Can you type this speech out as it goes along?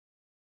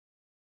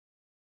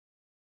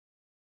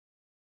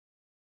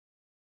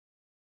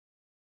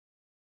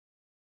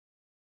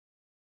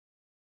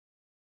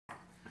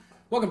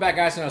Welcome back,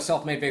 guys, to another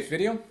self-made vapes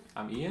video.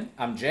 I'm Ian.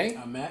 I'm Jay.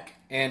 I'm Mac.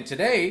 And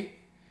today,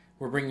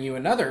 we're bringing you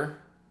another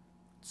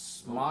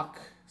SMOK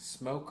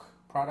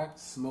product.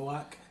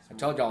 SMOK. I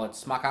told y'all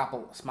it's SMOK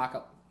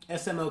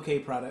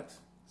SMOK product.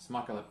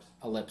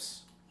 Smokalypse.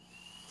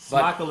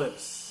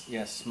 Smokalypse.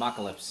 Yes,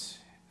 Smokalypse.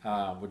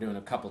 We're doing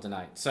a couple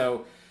tonight.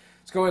 So,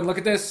 let's go ahead and look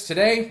at this.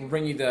 Today, we'll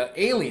bring you the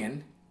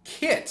Alien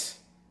Kit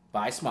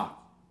by SMOK.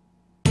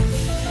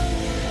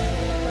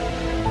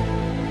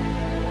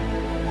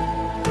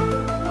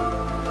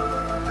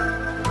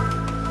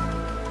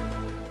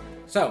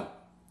 So,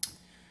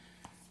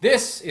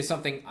 this is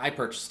something I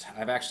purchased.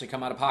 I've actually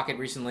come out of pocket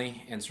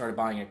recently and started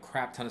buying a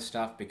crap ton of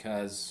stuff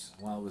because,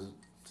 well, it was,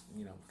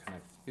 kind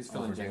of He's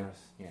feeling generous.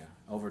 Yeah,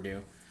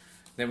 overdue.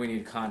 Then we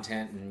needed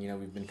content, and,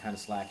 we've been kind of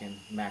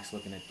slacking. Mac's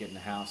looking at getting a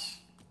house.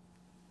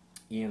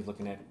 Ian's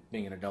looking at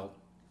being an adult.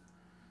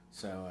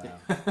 So,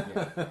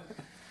 yeah.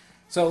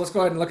 So let's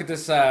go ahead and look at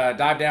this,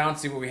 dive down,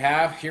 see what we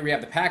have. Here we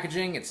have the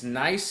packaging. It's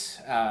nice,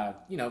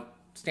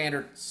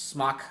 standard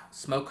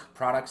SMOK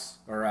products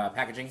or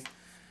packaging.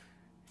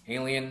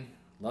 Alien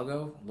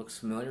logo looks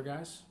familiar,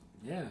 guys.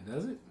 Yeah,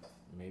 does it?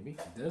 Maybe.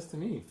 It does to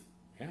me.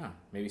 Yeah,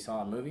 maybe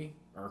saw a movie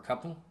or a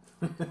couple.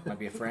 Might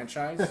be a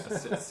franchise.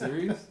 A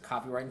series?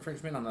 Copyright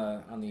infringement on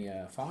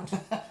the font.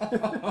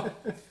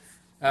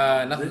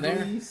 Nothing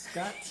Ridley there.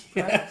 Scott,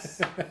 perhaps?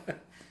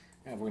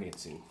 Yeah, we're gonna get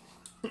sued.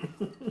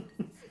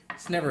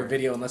 It's never a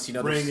video unless you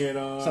know Bring there's it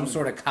on. some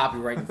sort of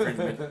copyright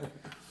infringement.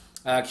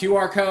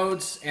 QR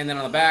codes, and then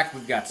on the back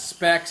we've got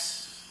specs.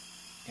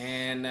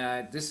 And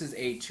this is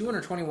a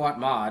 220 watt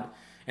mod,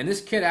 and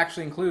this kit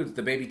actually includes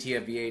the baby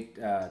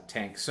TFV8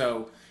 tank.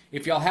 So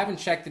if y'all haven't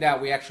checked it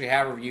out, we actually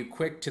have a review,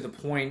 quick to the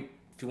point.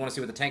 If you want to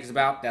see what the tank is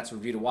about, that's a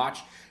review to watch.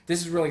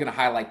 This is really going to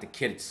highlight the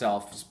kit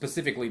itself,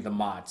 specifically the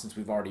mod, since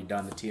we've already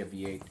done the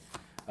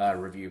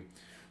TFV8 review.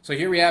 So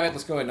here we have it.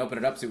 Let's go ahead and open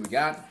it up, see what we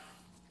got.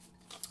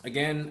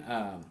 Again,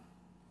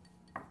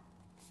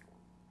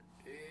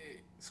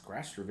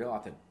 scratch to reveal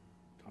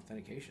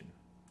authentication.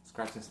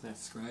 Scratch and sniff.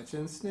 Scratch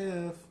and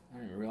sniff. I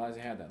didn't even realize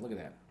I had that. Look at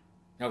that.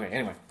 Okay,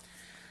 anyway.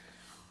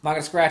 I'm not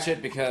going to scratch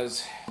it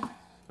because I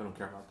don't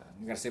care about that.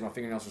 I got to save my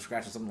fingernails for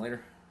scratching something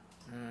later.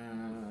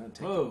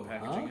 Take Whoa, the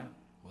packaging huh? out.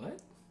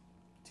 What?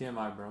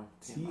 TMI, bro.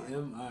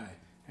 TMI.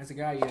 As a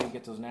guy, you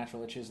get those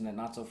natural itches and that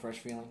not-so-fresh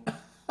feeling.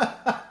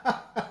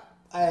 I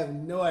have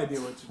no idea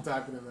what you're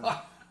talking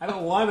about. I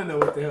don't want to know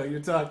what the hell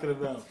you're talking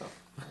about.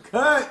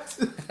 Cut!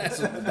 That's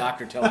what the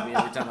doctor tells me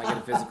every time I get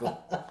a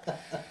physical.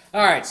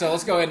 All right, so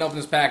let's go ahead and open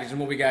this package. And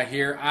what we got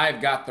here, I've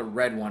got the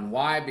red one.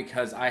 Why?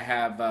 Because I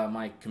have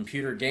my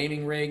computer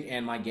gaming rig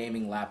and my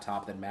gaming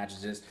laptop that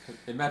matches this.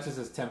 It matches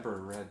his temper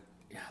red.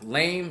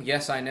 Lame,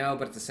 yes, I know,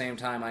 but at the same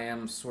time, I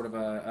am sort of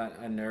a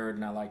nerd,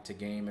 and I like to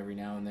game every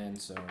now and then,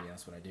 so yeah,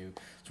 that's what I do.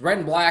 It's red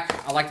and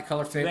black. I like the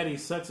color fit. Betty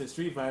sucks at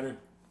Street Fighter.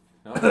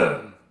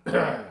 No?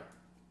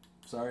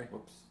 Sorry.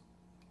 Whoops.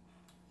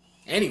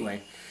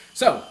 Anyway,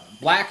 so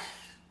black,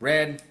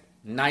 red,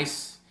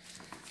 nice.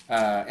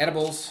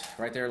 Edibles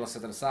right there. Let's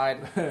set that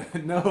aside.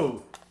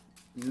 No,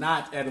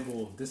 not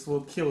edible. This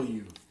will kill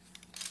you.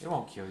 It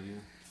won't kill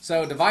you.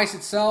 So device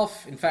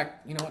itself, in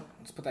fact, you know what?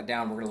 Let's put that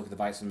down. We're going to look at the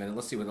device in a minute.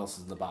 Let's see what else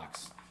is in the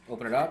box.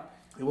 Open it up.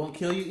 It won't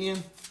kill you,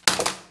 Ian.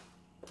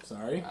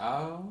 Sorry.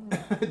 Oh.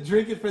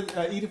 Drink it for,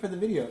 eat it for the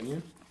video,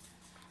 Ian.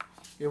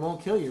 It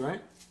won't kill you,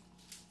 right?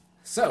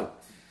 So,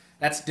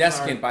 that's Deskin,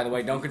 Sorry. by the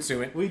way. Don't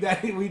consume it. We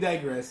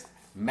digress.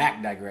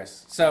 Mac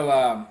digress.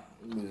 So,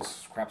 move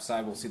this crap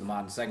aside. We'll see the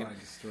mod in a second. I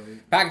destroyed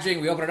it.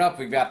 Packaging, we open it up.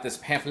 We've got this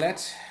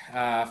pamphlet.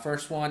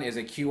 First one is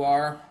a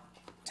QR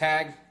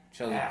tag.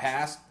 Shows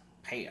Passed.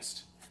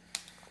 passed.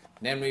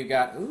 Then we've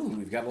got a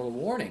little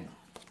warning.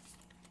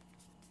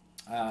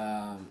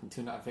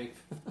 Do not vape.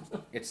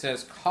 It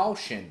says,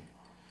 caution.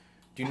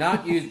 Do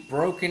not use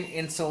broken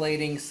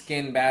insulating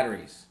skin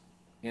batteries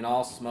in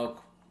all SMOK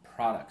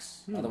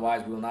products.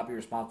 Otherwise, we will not be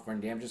responsible for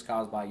any damages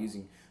caused by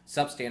using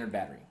substandard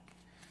battery.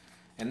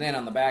 And then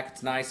on the back,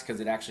 it's nice because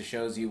it actually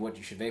shows you what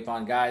you should vape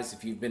on. Guys,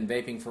 if you've been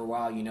vaping for a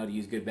while, you know to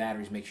use good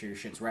batteries. Make sure your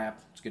shit's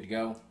wrapped. It's good to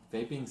go.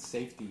 Vaping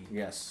safety.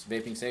 Yes,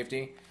 vaping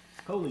safety.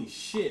 Holy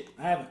shit.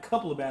 I have a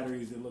couple of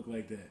batteries that look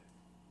like that.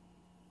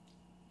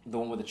 The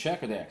one with the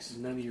check or the X?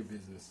 None of your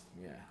business.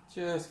 Yeah.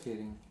 Just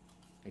kidding.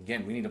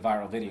 Again, we need a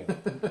viral video.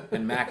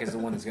 And Mac is the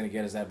one that's going to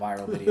get us that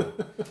viral video.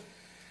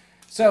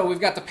 So we've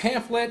got the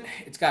pamphlet.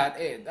 It's got,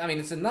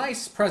 it's a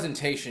nice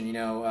presentation,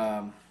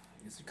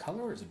 Is it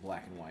color or is it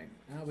black and white?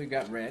 We've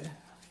got red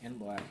and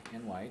black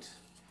and white.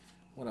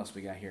 What else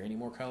we got here? Any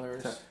more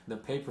colors? The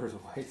paper is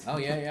white. Oh,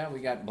 yeah. We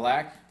got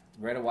black,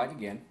 red, and white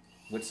again.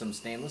 With some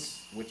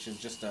stainless, which is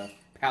just a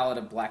palette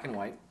of black and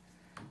white.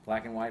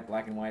 Black and white,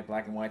 black and white,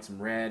 black and white, some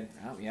red.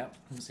 Oh, yep.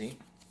 See?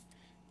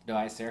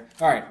 Device there.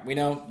 All right, we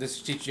know this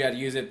teaches you how to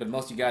use it, but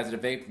most of you guys that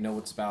have vape know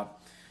what it's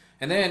about.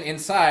 And then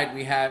inside,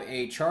 we have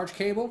a charge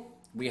cable.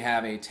 We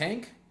have a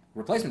tank,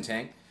 replacement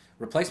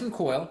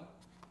coil,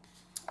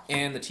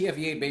 and the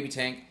TFV8 baby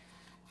tank.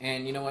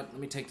 And you know what?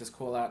 Let me take this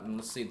coil out and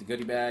let's see the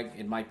goodie bag.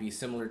 It might be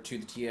similar to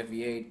the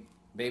TFV8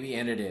 baby,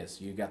 and it is.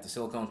 You've got the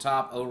silicone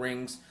top,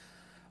 O-rings,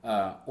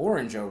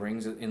 orange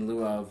O-rings in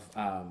lieu of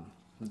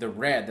the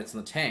red that's in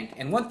the tank.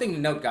 And one thing to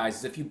note, guys,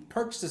 is if you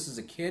purchase this as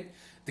a kit,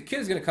 the kit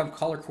is going to come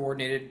color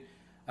coordinated,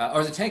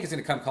 or the tank is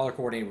going to come color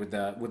coordinated with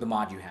the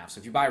mod you have. So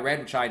if you buy red,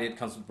 which I did, it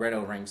comes with red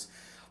O-rings.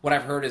 What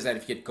I've heard is that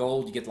if you get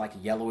gold, you get like a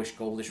yellowish,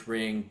 goldish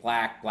ring,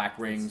 black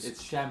rings.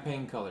 It's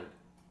champagne colored.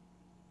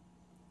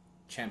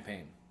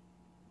 Champagne.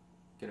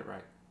 Get it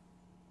right.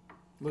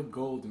 Look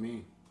gold to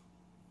me.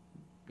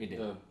 You did.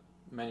 The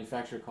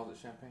manufacturer calls it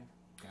champagne.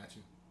 Got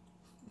you.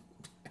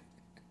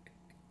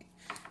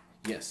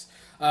 Yes.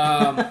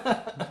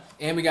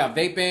 And we got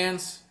vape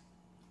bands,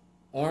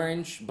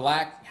 orange,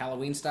 black,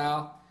 Halloween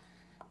style.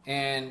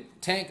 And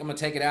tank, I'm going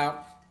to take it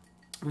out.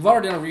 We've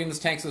already done a review in this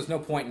tank, so there's no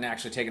point in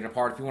actually taking it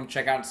apart. If you want to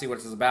check out and see what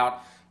this is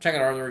about, check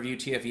out our other review,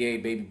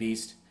 TFV8, Baby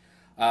Beast.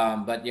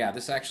 But yeah,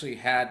 this actually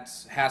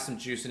has some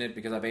juice in it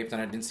because I vaped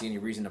and I didn't see any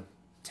reason to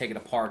take it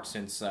apart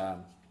since,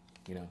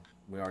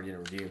 we already did a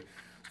review.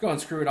 Let's go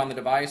and screw it on the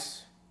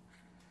device.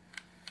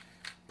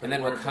 And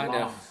then we'll kind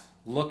of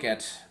look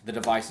at the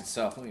device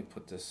itself. Let me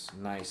put this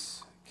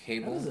nice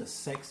cable. That is a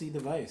sexy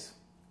device.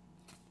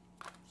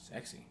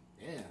 Sexy.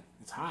 Yeah,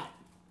 it's hot.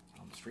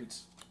 On the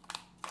streets.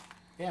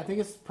 Yeah, I think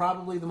it's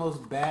probably the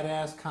most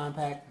badass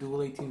compact dual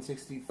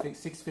 1860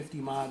 650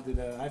 mod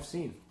that I've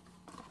seen.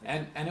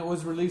 And it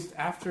was released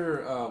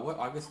after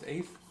August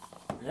 8th.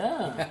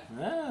 Yeah,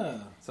 yeah.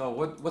 So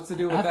what's the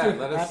deal with After,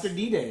 that? after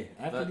D-Day.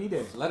 After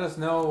D-Day. Let us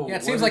know. Yeah,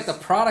 it seems like the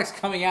product's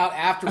coming out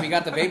after we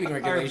got the vaping Or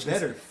regulations.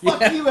 better.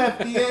 Fuck you,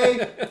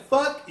 FDA.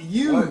 Fuck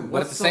you. But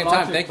But at the same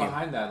time, thank you.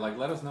 behind that, like,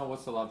 let us know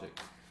what's the logic.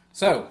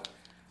 So,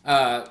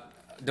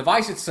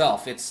 device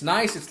itself, it's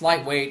nice, it's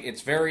lightweight,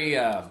 it's very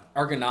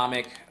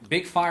ergonomic.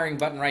 Big firing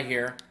button right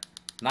here.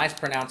 Nice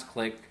pronounced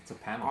click. It's a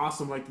panel.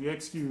 Awesome, like the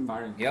XQ.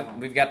 Firing Yep, panel.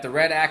 we've got the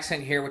red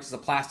accent here, which is a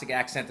plastic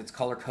accent that's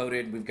color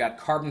coded. We've got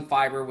carbon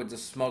fiber with the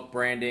SMOK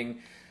branding,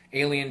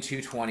 Alien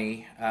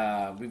 220.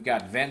 We've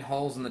got vent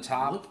holes in the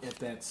top. Look at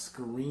that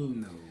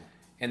screen, though.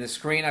 And the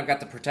screen, I've got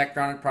the protector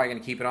on it, probably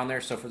going to keep it on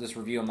there. So for this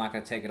review, I'm not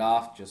going to take it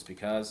off just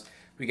because.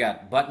 We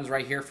got buttons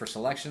right here for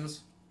selections.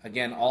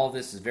 Again, all of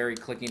this is very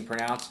clicky and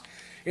pronounced.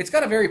 It's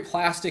got a very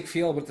plastic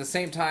feel, but at the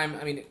same time,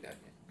 I mean,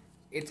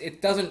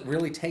 it doesn't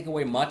really take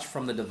away much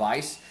from the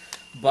device.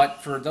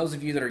 But for those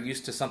of you that are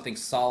used to something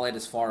solid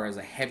as far as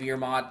a heavier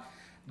mod,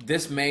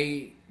 this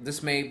may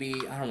be,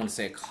 I don't want to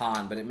say a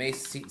con, but it may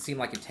seem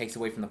like it takes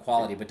away from the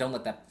quality, but don't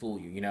let that fool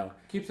you, you know.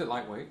 Keeps it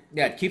lightweight.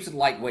 Yeah, it keeps it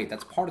lightweight.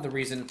 That's part of the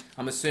reason,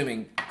 I'm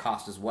assuming,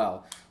 cost as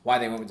well, why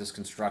they went with this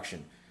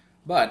construction.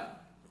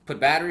 But put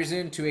batteries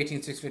in, two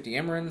 18650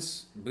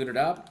 Emrans, boot it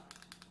up.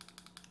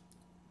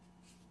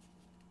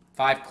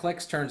 5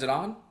 clicks turns it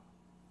on.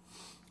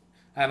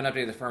 I haven't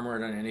updated the firmware or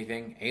done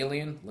anything.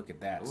 Alien, look at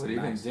that. Ooh, it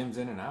even dims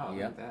in and out. Yep.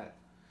 Look at that.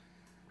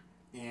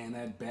 And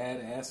that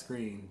badass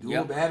screen. Dual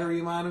Yep.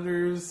 battery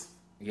monitors.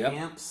 Yep.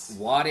 Amps.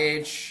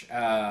 Wattage,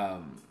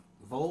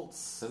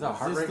 Volts. Is that a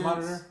heart rate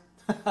resistance,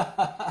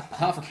 monitor?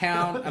 puff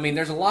count. I mean,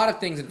 there's a lot of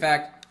things. In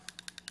fact,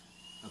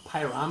 A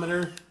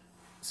pyrometer.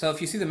 so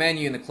if you see the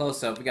menu in the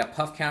close-up, we got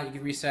puff count. You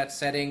can reset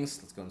settings.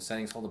 Let's go in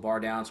settings. Hold the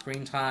bar down.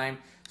 Screen time.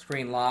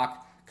 Screen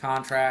lock.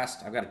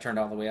 Contrast. I've got it turned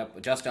all the way up.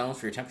 Adjust ohms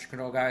for your temperature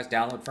control, guys.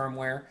 Download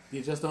firmware. The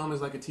adjust ohm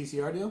is like a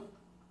TCR deal?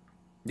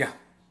 Yeah.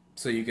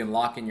 So you can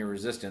lock in your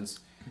resistance.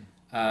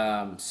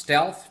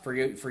 Stealth for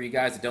you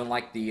guys that don't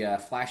like the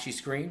flashy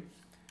screen.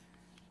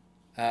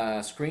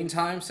 Screen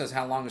time says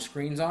how long the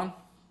screen's on.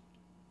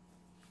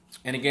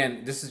 And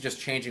again, this is just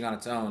changing on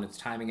its own. It's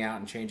timing out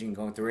and changing and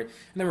going through it.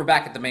 And then we're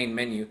back at the main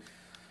menu.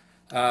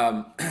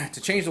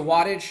 To change the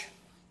wattage,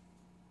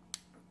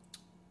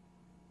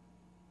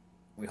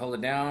 we hold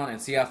it down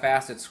and see how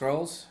fast it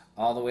scrolls.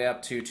 All the way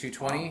up to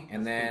 220,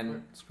 and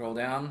then scroll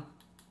down.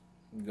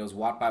 It goes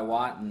watt by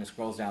watt, and it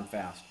scrolls down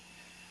fast.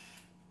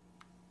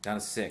 Down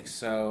to 6.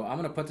 So I'm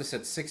going to put this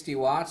at 60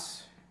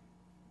 watts.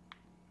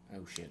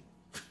 Oh, shit.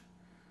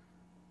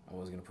 I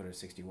was going to put it at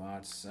 60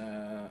 watts.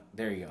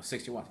 There you go,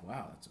 60 watts.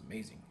 Wow, that's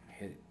amazing. I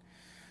hit it.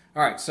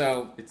 All right,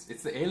 so...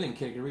 It's the alien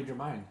kid. You read your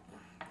mind.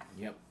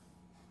 Yep.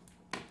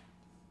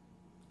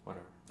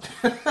 Whatever.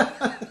 I'm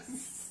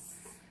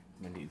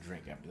going to need a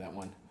drink after that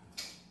one.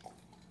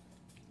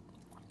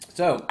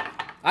 So,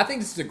 I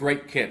think this is a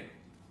great kit.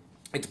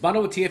 It's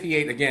bundled with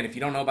TFV8. Again, if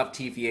you don't know about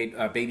the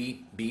TFV8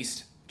 Baby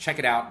Beast, check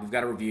it out. We've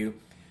got a review.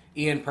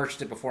 Ian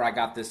purchased it before I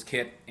got this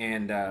kit,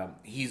 and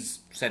he's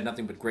said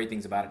nothing but great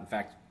things about it. In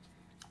fact,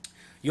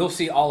 you'll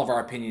see all of our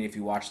opinion if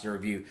you watch the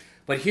review.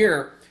 But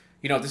here,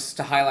 you know, this is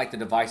to highlight the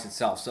device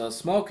itself. So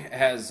SMOK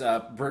has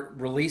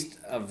released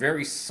a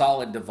very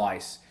solid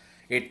device.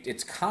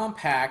 It's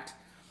compact.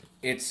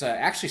 It's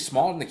actually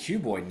smaller than the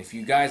cuboid. And if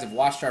you guys have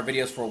watched our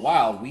videos for a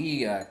while,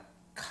 we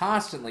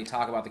constantly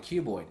talk about the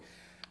cuboid.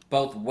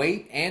 Both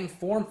weight and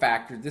form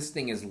factor, this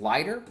thing is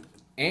lighter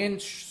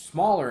and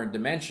smaller in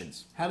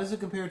dimensions. How does it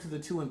compare to the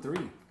 2 and 3?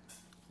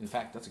 In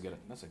fact, that's a good.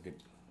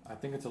 I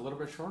think it's a little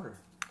bit shorter.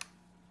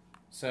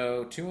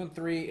 So 2 and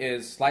 3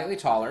 is slightly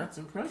taller, That's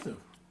impressive.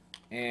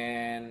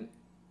 and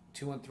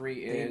 2 and 3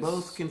 They is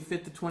both can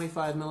fit the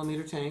 25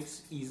 millimeter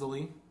tanks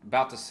easily.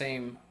 about the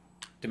same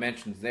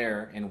dimensions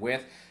there and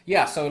width.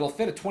 Yeah, so it'll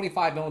fit a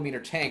 25 millimeter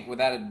tank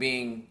without it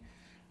being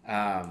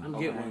I'm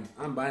getting one.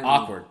 I'm buying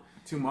awkward. one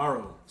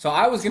tomorrow. So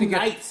I was going to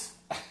get Nights.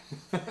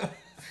 I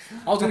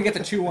was going to get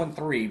the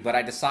 213, but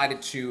I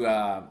decided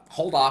to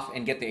hold off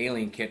and get the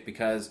Alien kit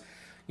because,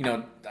 you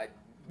know,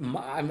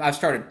 I've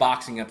started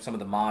boxing up some of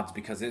the mods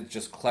because it's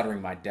just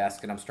cluttering my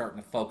desk, and I'm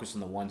starting to focus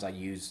on the ones I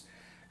use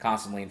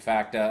constantly. In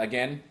fact,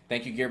 again,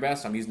 thank you,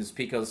 GearBest. I'm using this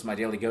Pico. This is my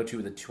daily go-to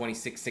with the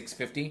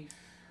 26650.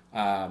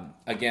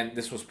 Again,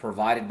 this was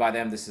provided by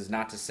them. This is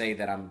not to say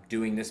that I'm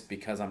doing this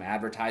because I'm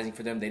advertising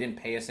for them. They didn't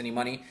pay us any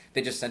money.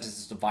 They just sent us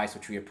this device,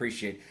 which we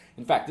appreciate.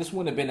 In fact, this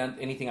wouldn't have been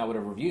anything I would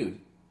have reviewed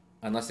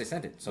unless they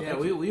sent it. So yeah,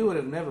 we would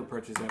have never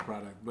purchased that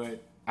product,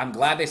 but I'm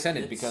glad they sent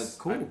it because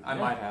cool. I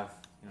might have.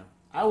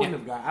 I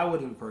wouldn't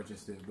have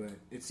purchased it, but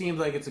it seems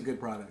like it's a good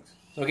product.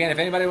 So again, if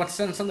anybody wants to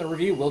send us something to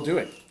review, we'll do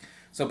it.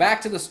 So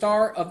back to the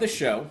star of the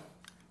show,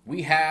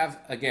 we have,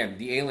 again,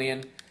 the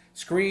Alien.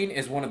 Screen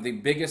is one of the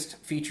biggest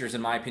features,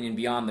 in my opinion,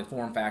 beyond the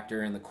form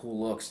factor and the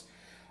cool looks.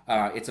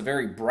 It's a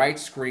very bright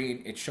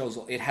screen.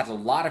 It has a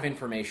lot of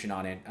information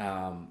on it.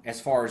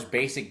 As far as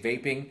basic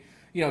vaping,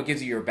 you know, it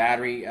gives you your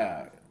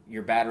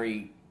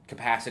battery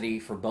capacity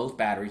for both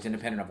batteries,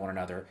 independent of one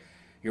another,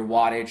 your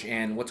wattage,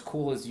 and what's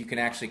cool is you can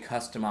actually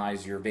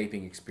customize your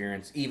vaping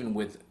experience even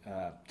with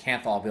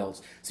Canthal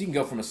builds. So you can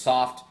go from a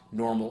soft,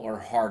 normal, or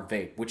hard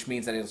vape, which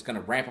means that it's going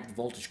to ramp up the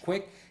voltage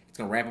quick, it's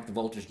going to ramp up the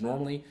voltage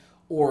normally,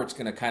 or it's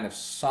going to kind of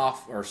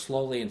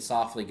slowly and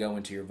softly go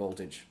into your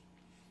voltage.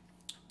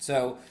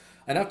 So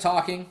enough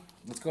talking.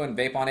 Let's go ahead and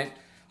vape on it.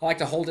 I like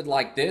to hold it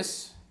like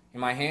this in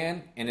my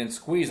hand and then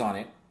squeeze on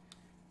it.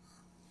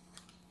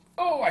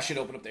 Oh, I should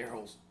open up the air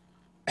holes.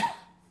 You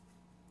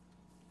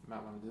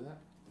might want to do that.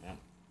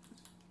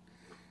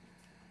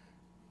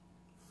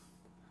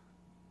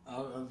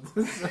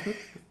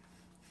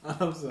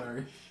 I'm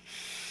sorry.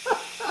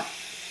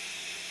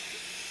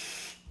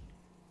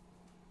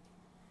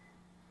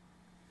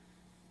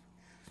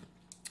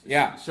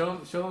 Yeah. Show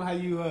them how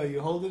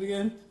you hold it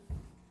again.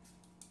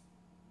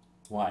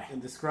 Why? And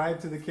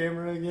describe to the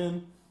camera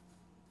again.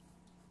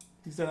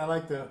 He said I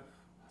like to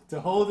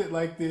hold it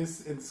like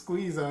this and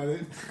squeeze on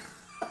it.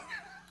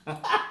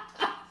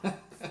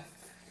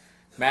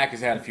 Mac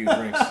has had a few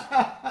drinks.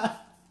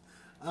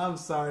 I'm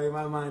sorry,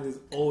 my mind is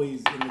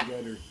always in the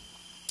gutter.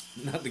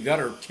 The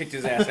gutter kicked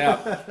his ass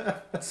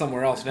out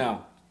somewhere else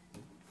now.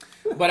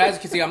 But as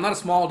you can see, I'm not a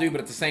small dude,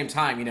 but at the same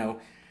time, you know,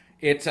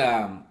 it's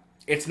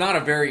not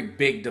a very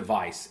big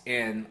device,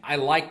 and I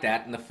like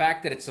that. And the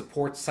fact that it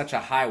supports such a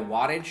high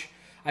wattage.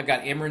 I've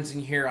got Imrans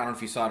in here. I don't know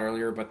if you saw it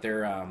earlier, but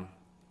they're hell,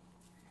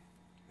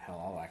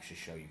 I'll actually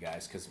show you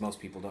guys because most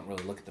people don't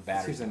really look at the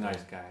batteries. He's a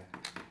nice guy.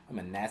 I'm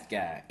a nice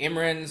guy.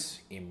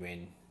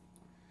 Imran.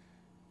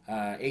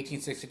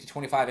 18650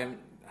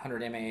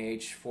 2500 mAh,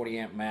 40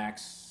 amp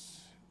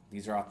max.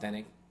 These are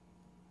authentic.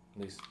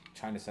 At least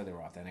China said they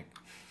were authentic.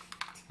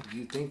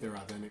 You think they're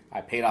authentic?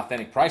 I paid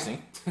authentic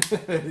pricing.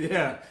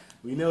 Yeah,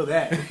 we know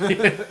that.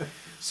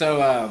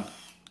 So,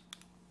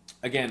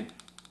 again,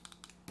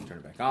 turn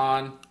it back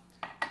on.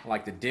 I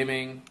like the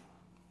dimming.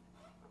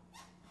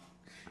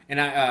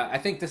 And I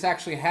think this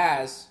actually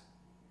has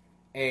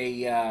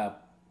a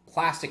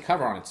plastic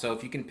cover on it. So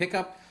if you can pick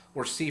up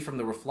or see from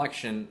the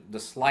reflection the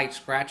slight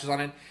scratches on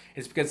it,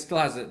 it's because it still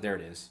has there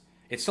it is.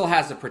 It still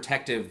has the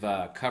protective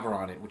cover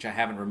on it, which I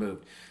haven't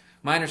removed.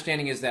 My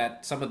understanding is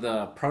that some of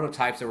the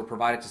prototypes that were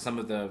provided to some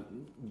of the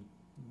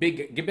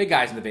big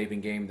guys in the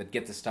vaping game that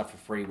get this stuff for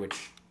free,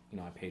 which, you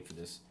know, I paid for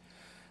this,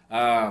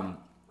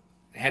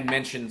 had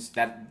mentions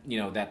that, you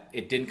know, that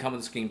it didn't come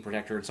with a screen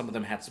protector, and some of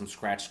them had some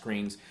scratch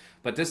screens.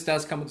 But this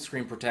does come with a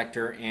screen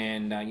protector,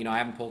 and, you know, I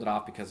haven't pulled it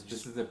off because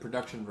This is the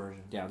production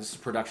version. Yeah, this is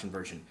the production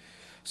version.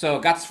 So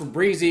got this from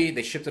Breezy.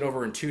 They shipped it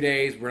over in 2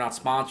 days. We're not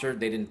sponsored.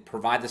 They didn't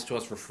provide this to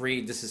us for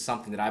free. This is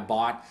something that I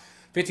bought.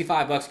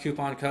 $55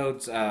 coupon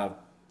codes.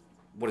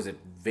 What is it?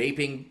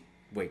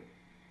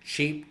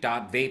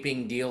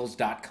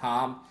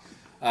 cheap.vapingdeals.com.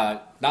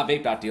 Not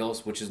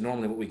vape.deals, which is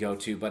normally what we go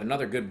to, but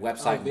another good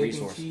website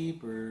resource.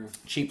 Cheap or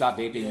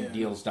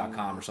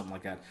cheap.vapingdeals.com or something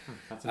like that.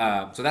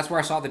 So that's where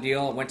I saw the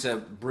deal. I went to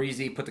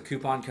Breezy, put the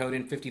coupon code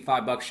in,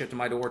 $55 shipped to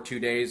my door, 2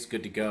 days,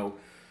 good to go.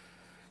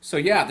 So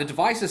yeah, the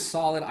device is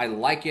solid. I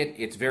like it.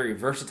 It's very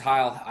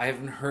versatile. I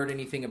haven't heard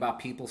anything about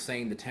people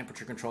saying the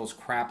temperature control is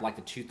crap like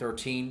the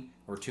 213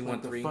 or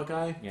 213. Like the fuck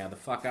eye? Yeah, the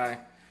fuck eye.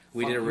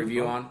 We did a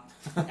review on.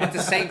 At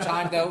the same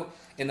time, though,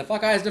 in the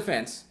fuck eye's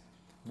defense,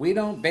 we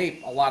don't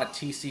vape a lot of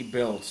TC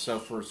builds. So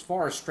for as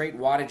far as straight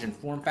wattage and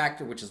form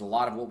factor, which is a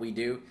lot of what we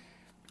do,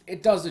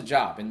 it does the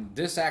job. And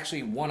this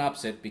actually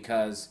one-ups it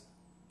because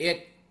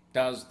it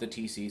does the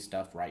TC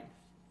stuff right.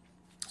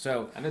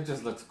 So, and it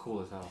just looks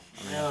cool as hell.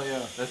 I mean, hell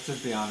yeah. Let's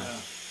just be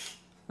honest.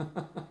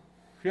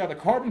 yeah, the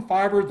carbon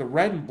fiber, the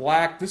red and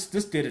black, this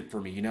did it for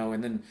me, you know.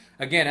 And then,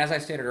 again, as I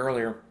stated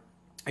earlier,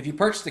 if you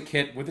purchase the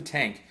kit with the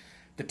tank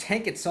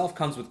itself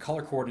comes with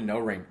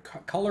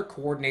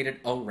color-coordinated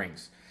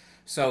O-rings.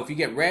 So if you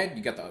get red,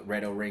 you got the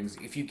red O-rings.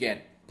 If you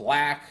get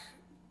black,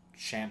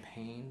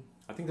 champagne.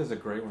 I think there's a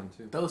gray one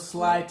too. Those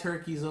sly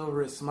turkeys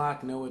over at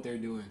SMOK know what they're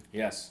doing.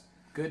 Yes.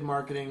 Good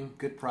marketing,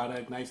 good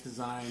product, nice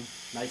design,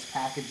 nice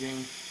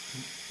packaging.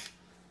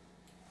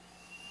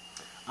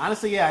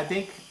 Honestly, yeah, I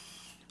think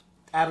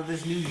out of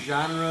this new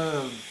genre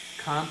of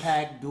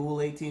compact dual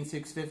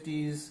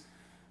 18650s,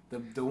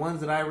 the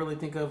ones that I really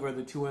think of are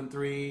the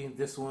 213,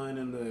 this one,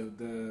 and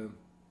the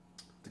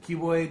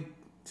cuboid.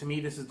 To me,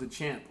 this is the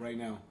champ right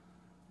now.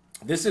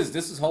 This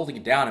is holding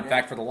it down. In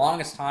fact, for the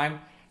longest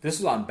time, this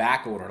was on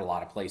back order at a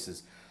lot of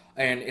places.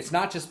 And it's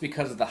not just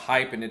because of the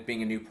hype and it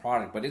being a new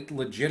product, but it's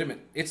legitimate.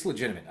 It's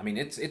legitimate. I mean,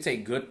 it's a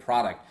good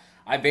product.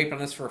 I vaped on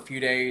this for a few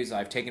days.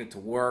 I've taken it to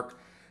work.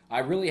 I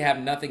really have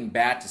nothing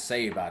bad to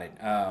say about it.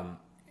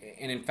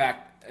 And in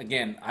fact,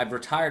 again, I've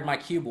retired my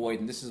cuboid,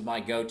 and this is my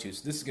go-to.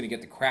 So this is going to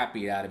get the crap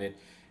beat out of it.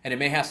 And it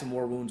may have some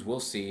more wounds. We'll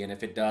see. And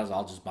if it does,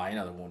 I'll just buy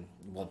another one.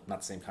 Well, not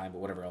the same kind, but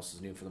whatever else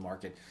is new for the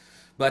market.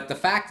 But the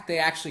fact that they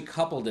actually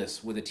coupled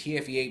this with a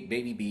TFV8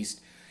 Baby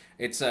Beast,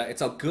 it's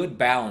a good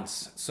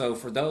balance. So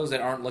for those that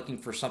aren't looking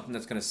for something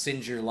that's going to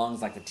singe your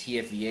lungs like the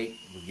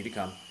TFV8, review to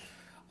come,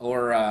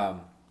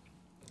 or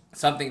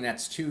something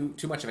that's too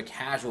much of a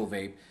casual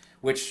vape,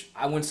 which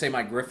I wouldn't say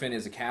my Griffin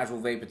is a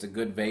casual vape. It's a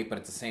good vape, but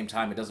at the same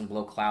time, it doesn't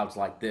blow clouds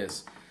like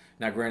this.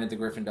 Now, granted, the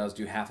Griffin does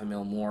do 0.5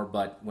 mil more,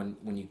 but when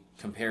you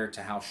compare it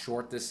to how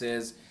short this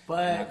is,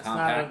 but it's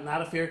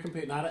not a fair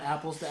not an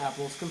apples to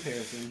apples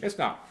comparison. It's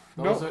not.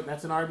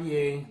 That's an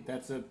RBA.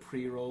 That's a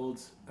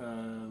pre-rolled,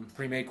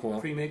 pre-made coil.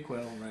 Pre-made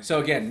coil, right?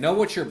 So again, know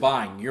what you're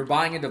buying. You're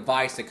buying a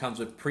device that comes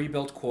with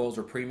pre-built coils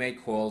or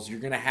pre-made coils. You're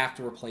going to have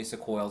to replace the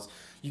coils.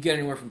 You get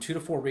anywhere from 2 to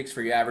 4 weeks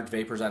for your average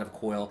vapors out of a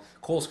coil.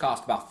 Coils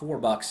cost about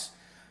 $4.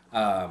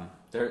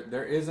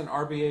 There is an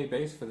RBA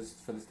base for this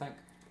tank.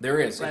 There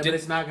is, right, but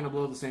it's not going to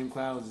blow the same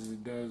clouds as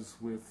it does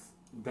with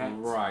that.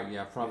 Right?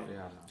 Yeah, probably.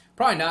 Yeah,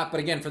 probably not. But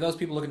again, for those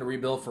people looking to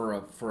rebuild for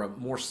a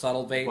more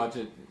subtle vape,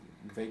 budget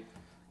vape.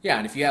 Yeah,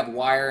 and if you have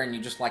wire and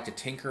you just like to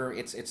tinker,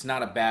 it's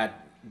not a bad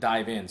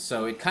dive in.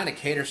 So it kind of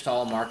caters to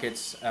all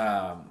markets.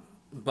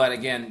 But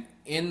again,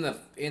 in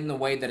the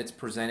way that it's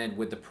presented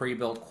with the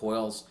pre-built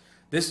coils,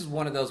 this is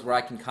one of those where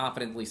I can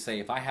confidently say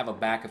if I have a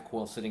back of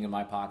coil sitting in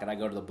my pocket, I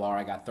go to the bar,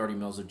 I got 30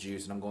 mils of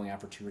juice, and I'm going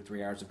out for 2 or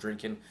 3 hours of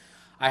drinking,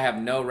 I have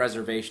no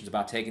reservations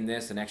about taking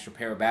this, an extra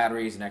pair of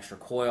batteries, an extra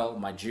coil,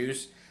 my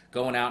juice,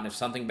 going out, and if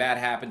something bad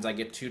happens, I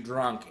get too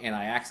drunk, and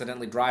I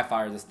accidentally dry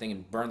fire this thing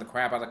and burn the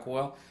crap out of the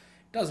coil.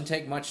 It doesn't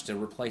take much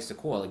to replace the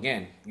coil.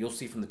 Again, you'll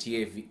see from the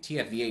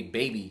TFV8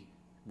 Baby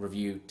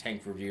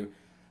tank review,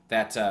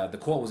 that the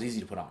coil was easy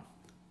to put on.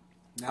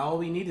 Now all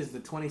we need is the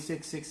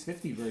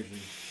 26650 version.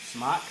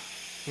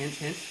 SMOK, hint,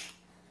 hint.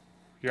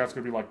 Yeah, it's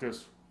going to be like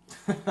this.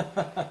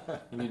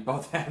 You need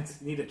both hands.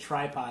 You need a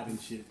tripod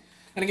and shit.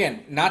 And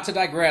again, not to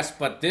digress,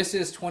 but this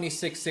is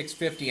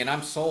 26650, and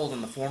I'm sold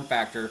on the form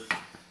factor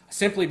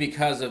simply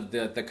because of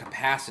the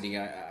capacity.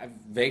 I've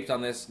vaped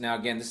on this. Now,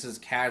 again, this is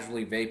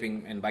casually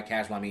vaping, and by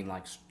casual, I mean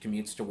like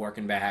commutes to work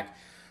and back,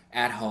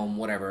 at home,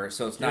 whatever.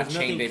 So it's not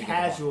chain vaping. There's nothing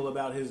casual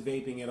about his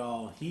vaping at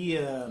all. He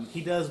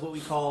does what we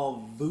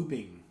call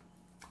vooping,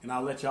 and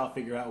I'll let y'all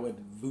figure out what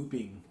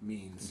vooping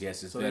means.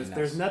 Yes, it's so very nice.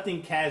 There's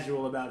nothing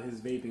casual about his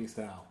vaping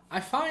style. I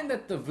find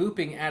that the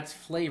vooping adds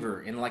flavor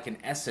and like an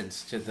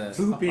essence to the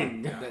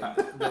vooping.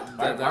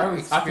 The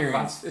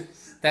experience.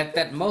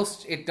 That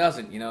most it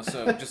doesn't,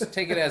 So just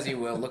take it as you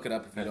will. Look it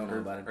up if you don't know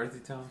about it. Earthy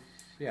tone.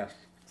 Yeah,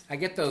 I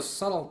get those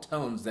subtle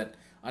tones that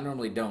I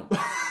normally don't.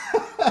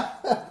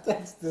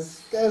 That's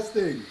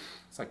disgusting.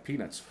 It's like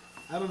peanuts.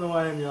 I don't know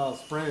why I'm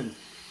y'all's friend.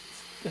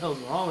 What the hell's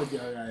wrong with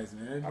y'all guys,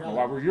 man? I don't know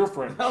why we're your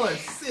friend. Y'all are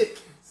sick.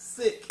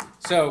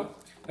 So,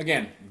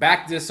 again,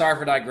 back to this, sorry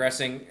for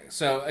digressing.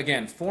 So,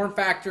 again, form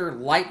factor,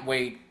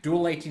 lightweight,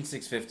 dual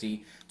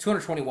 18650,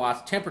 220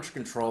 watts, temperature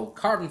control,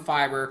 carbon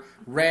fiber,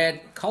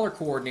 red, color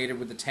coordinated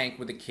with the tank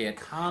with the kit.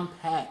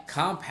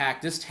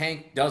 Compact. This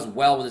tank does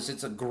well with this.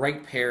 It's a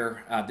great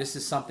pair. This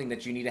is something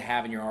that you need to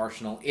have in your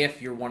arsenal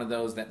if you're one of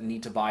those that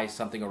need to buy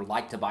something or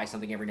like to buy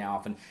something every now and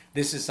often.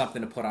 This is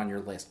something to put on your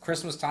list.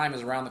 Christmas time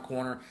is around the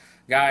corner.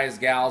 Guys,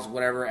 gals,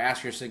 whatever,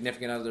 ask your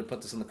significant other to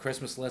put this on the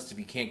Christmas list if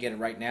you can't get it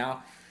right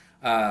now.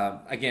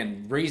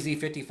 Again, breezy,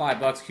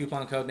 $55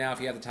 coupon code now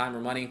if you have the time or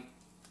money.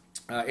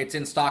 It's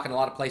in stock in a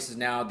lot of places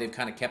now. They've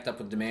kind of kept up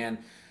with demand.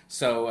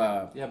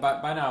 So yeah,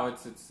 by now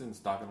it's in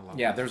stock in a lot.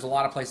 Yeah, there's a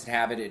lot of places that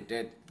have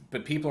it.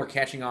 But people are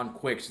catching on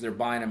quick, so they're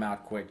buying them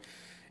out quick.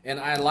 And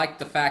I like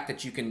the fact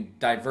that you can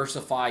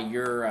diversify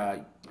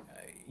your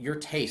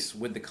tastes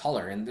with the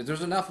color, and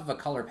there's enough of a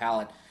color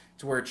palette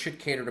to where it should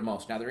cater to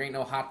most. Now, there ain't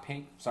no hot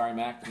pink. Sorry,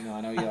 Mac.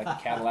 I know you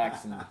like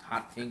Cadillacs and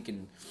hot pink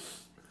and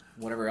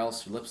whatever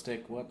else,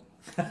 lipstick, what?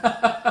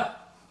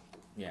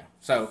 Yeah.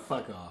 So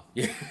fuck off.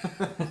 Yeah.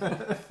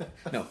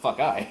 No, fuck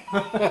I.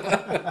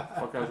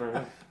 Fuck I's right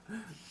here.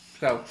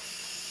 So.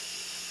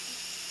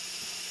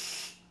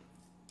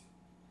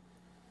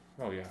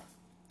 Oh yeah,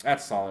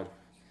 that's solid.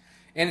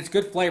 And it's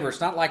good flavor.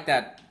 It's not like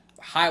that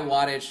high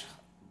wattage,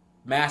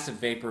 massive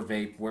vapor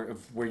vape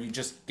where you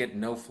just get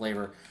no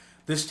flavor.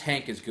 This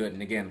tank is good,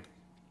 and again,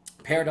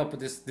 paired up with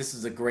this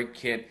is a great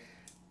kit.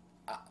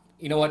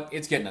 you know what?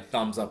 It's getting a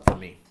thumbs up from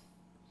me.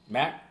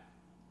 Matt?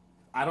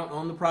 I don't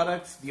own the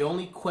product. The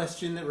only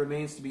question that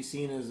remains to be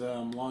seen is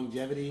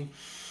longevity.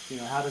 You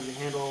know, how does it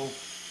handle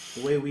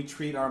the way we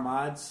treat our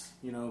mods?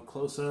 You know,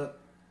 close up.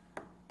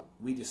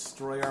 We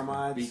destroy our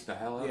mods. Beat the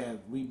hell up. Yeah,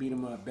 we beat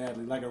them up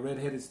badly, like a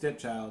redheaded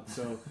stepchild.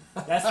 So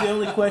that's the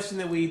only question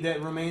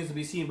that remains to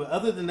be seen. But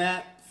other than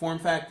that, form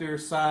factor,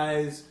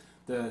 size,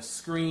 the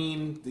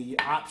screen, the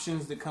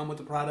options that come with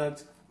the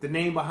product, the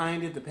name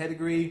behind it, the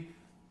pedigree,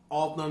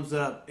 all thumbs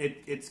up.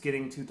 It's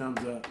getting 2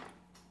 thumbs up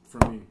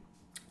from me.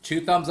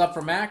 2 thumbs up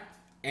for Mac.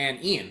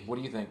 And Ian, what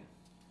do you think?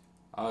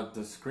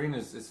 The screen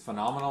is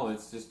phenomenal.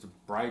 It's just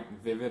bright,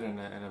 vivid, and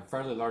a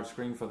fairly large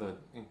screen for the...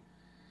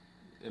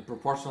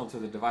 proportional to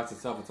the device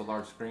itself, it's a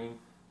large screen.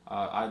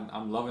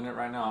 I'm loving it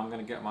right now. I'm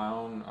going to get my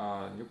own.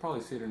 You'll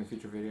probably see it in a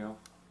future video.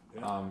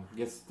 Yeah.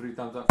 Gets 3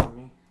 thumbs up from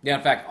me. Yeah,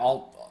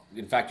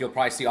 in fact, you'll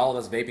probably see all of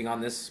us vaping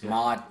on this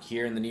mod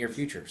here in the near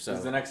future. So This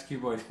is the next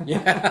keyboard.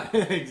 yeah.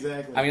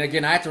 Exactly. I mean,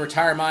 again, I have to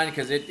retire mine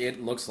because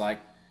it looks like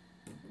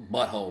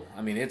butthole.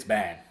 I mean, it's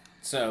bad.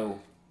 So,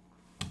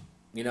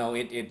 you know,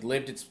 it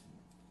lived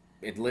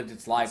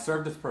its life.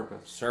 Served its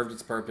purpose. Served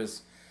its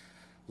purpose.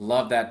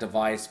 Love that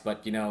device,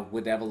 but you know,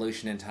 with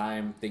evolution in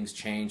time, things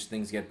change,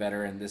 things get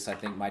better, and this I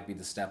think might be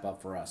the step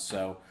up for us.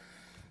 So,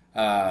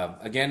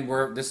 again,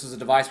 this is a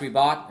device we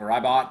bought, or I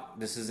bought.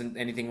 This isn't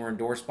anything we're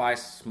endorsed by.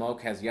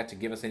 SMOK has yet to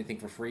give us anything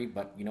for free,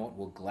 but you know what?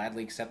 We'll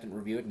gladly accept it and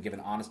review it and give an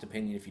honest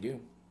opinion if you do.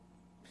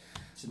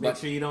 Make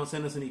sure you don't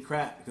send us any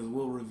crap because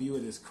we'll review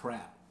it as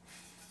crap.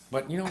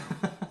 But you know,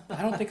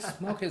 I don't think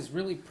SMOK has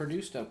really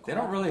produced a. They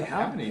don't really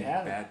have any They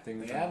haven't. bad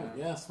things. They right haven't.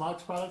 now. Yeah,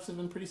 SMOK's products have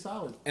been pretty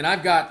solid. And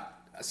I've got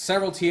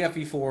several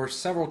TFV4s,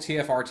 several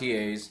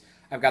TFRTAs.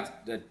 I've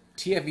got the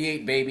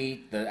TFV8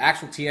 baby, the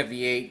actual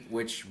TFV8,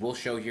 which we'll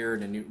show here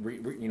in a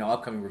new,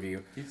 upcoming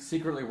review. He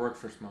secretly works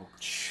for SMOK.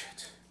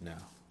 Shit, no.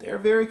 They're a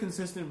very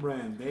consistent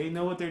brand. They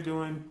know what they're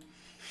doing.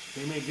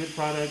 They make good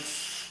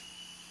products.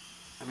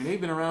 I mean,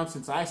 they've been around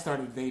since I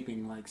started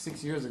vaping, like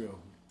 6 years ago.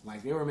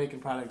 Like, they were making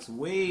products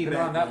way Been back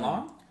around that then.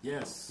 long?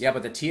 Yes. Yeah,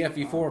 but the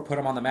TFV4 put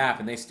them on the map,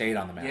 and they stayed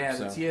on the map. Yeah,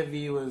 so. the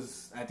TFV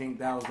was, I think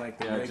that was like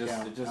the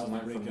breakout. It just That was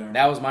went the from breakout.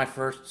 That was my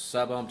first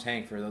Sub-Ohm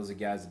tank, for those of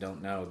you guys that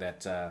don't know.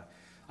 That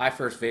I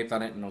first vaped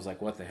on it, and I was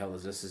like, what the hell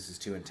is this? This is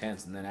too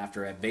intense. And then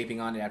after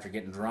vaping on it, after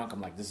getting drunk,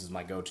 I'm like, this is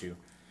my go-to.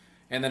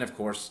 And then, of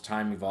course,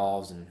 time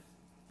evolves, and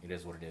it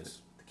is what it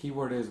is. The key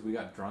word is we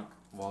got drunk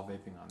while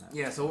vaping on that.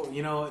 Yeah, so,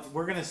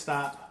 we're going to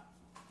stop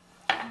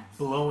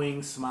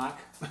blowing SMOK.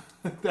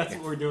 That's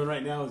what we're doing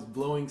right now is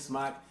blowing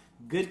SMOK.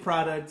 Good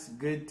product,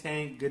 good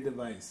tank, good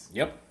device.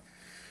 Yep.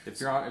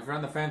 If you're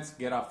on the fence,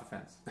 get off the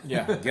fence.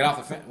 Yeah, get off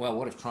the fence. Well,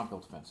 what if Trump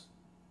built the fence?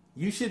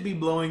 You should be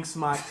blowing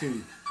SMOK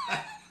too.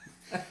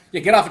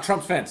 Yeah, get off of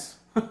Trump's fence.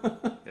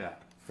 Yeah.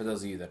 For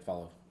those of you that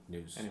follow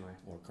news. Anyway.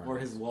 Or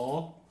current. his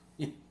wall.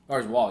 Or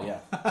his wall, yeah.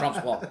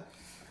 Trump's wall.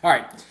 All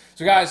right.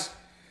 So, guys,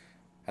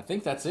 I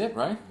think that's it,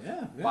 right?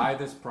 Yeah. Buy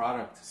this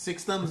product.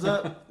 6 thumbs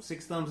up.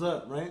 6 thumbs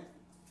up, right?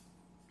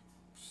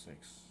 6,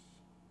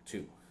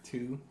 2.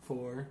 2,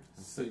 4,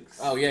 6.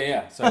 Oh,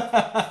 yeah. So,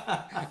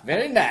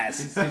 very nice.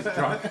 He's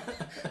drunk.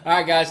 All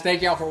right, guys.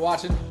 Thank y'all for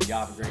watching.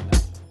 Y'all have a great night.